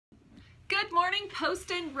Good morning,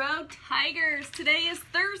 Poston Road Tigers. Today is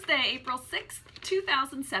Thursday, April 6th,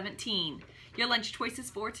 2017. Your lunch choices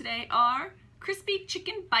for today are crispy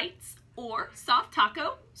chicken bites or soft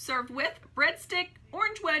taco, served with breadstick,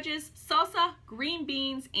 orange wedges, salsa, green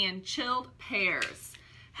beans, and chilled pears.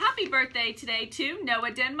 Happy birthday today to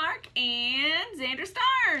Noah Denmark and Xander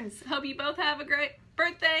Starnes. Hope you both have a great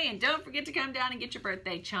birthday, and don't forget to come down and get your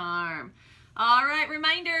birthday charm. All right,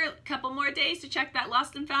 reminder, a couple more days to check that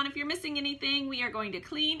lost and found. If you're missing anything, we are going to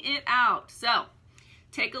clean it out. So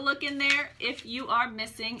take a look in there if you are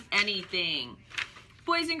missing anything.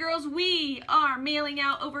 Boys and girls, we are mailing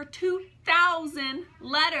out over 2,000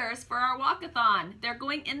 letters for our walkathon. They're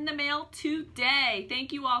going in the mail today.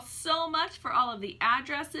 Thank you all so much for all of the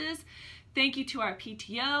addresses. Thank you to our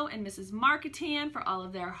PTO and Mrs. Marketan for all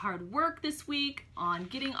of their hard work this week on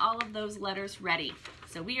getting all of those letters ready.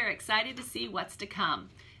 So we are excited to see what's to come.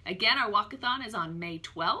 Again, our walkathon is on May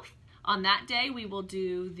 12th. On that day, we will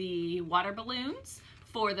do the water balloons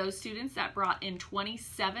for those students that brought in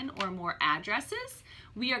 27 or more addresses.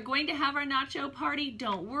 We are going to have our nacho party.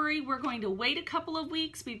 Don't worry, we're going to wait a couple of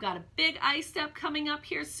weeks. We've got a big ice step coming up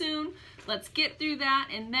here soon. Let's get through that,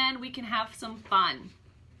 and then we can have some fun.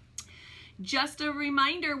 Just a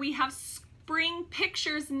reminder, we have spring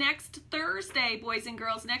pictures next Thursday, boys and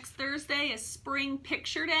girls. Next Thursday is Spring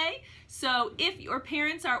Picture Day. So if your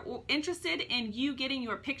parents are interested in you getting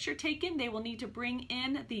your picture taken, they will need to bring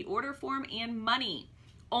in the order form and money.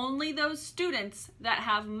 Only those students that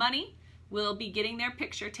have money will be getting their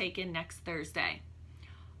picture taken next Thursday.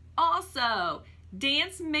 Also,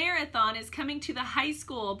 Dance Marathon is coming to the high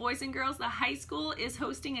school. Boys and girls, the high school is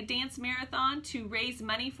hosting a dance marathon to raise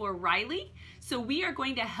money for Riley. So we are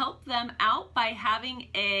going to help them out by having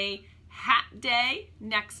a hat day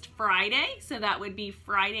next Friday. So that would be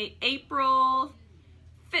Friday, April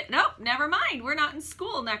 5th. Nope, never mind. We're not in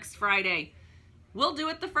school next Friday. We'll do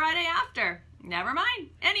it the Friday after. Never mind.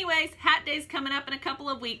 Anyways, hat day's coming up in a couple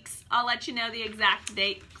of weeks. I'll let you know the exact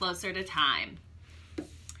date closer to time.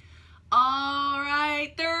 All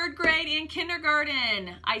right, third grade and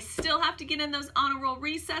kindergarten. I still have to get in those honor roll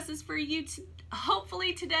recesses for you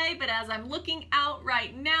hopefully today, but as I'm looking out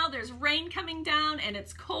right now, there's rain coming down and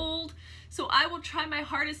it's cold. So I will try my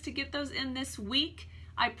hardest to get those in this week.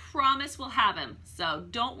 I promise we'll have them. So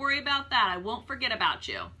don't worry about that. I won't forget about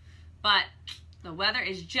you. But the weather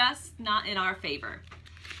is just not in our favor.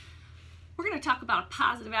 We're going to talk about a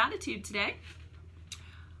positive attitude today.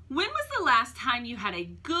 When was the last time you had a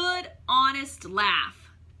good, honest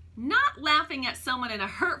laugh? Not laughing at someone in a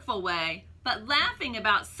hurtful way, but laughing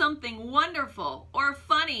about something wonderful or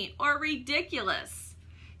funny or ridiculous.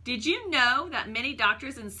 Did you know that many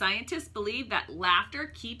doctors and scientists believe that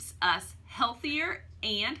laughter keeps us healthier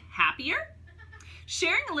and happier?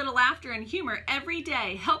 Sharing a little laughter and humor every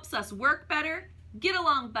day helps us work better, get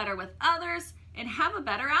along better with others, and have a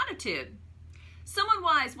better attitude. Someone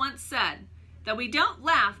wise once said that we don't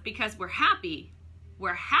laugh because we're happy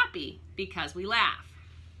because we laugh.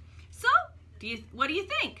 So, what do you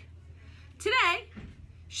think? Today,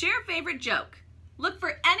 share a favorite joke. Look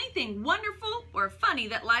for anything wonderful or funny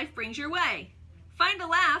that life brings your way. Find a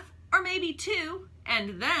laugh, or maybe two,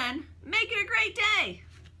 and then make it a great day.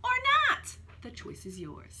 Or not. The choice is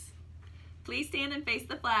yours. Please stand and face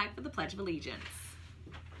the flag for the Pledge of Allegiance.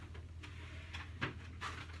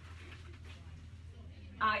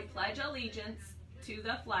 I pledge allegiance to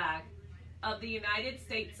the flag of the United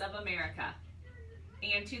States of America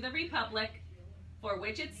and to the republic for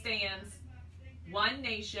which it stands, one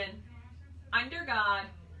nation, under God,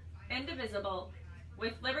 indivisible,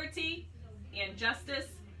 with liberty and justice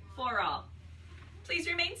for all. Please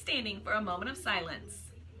remain standing for a moment of silence.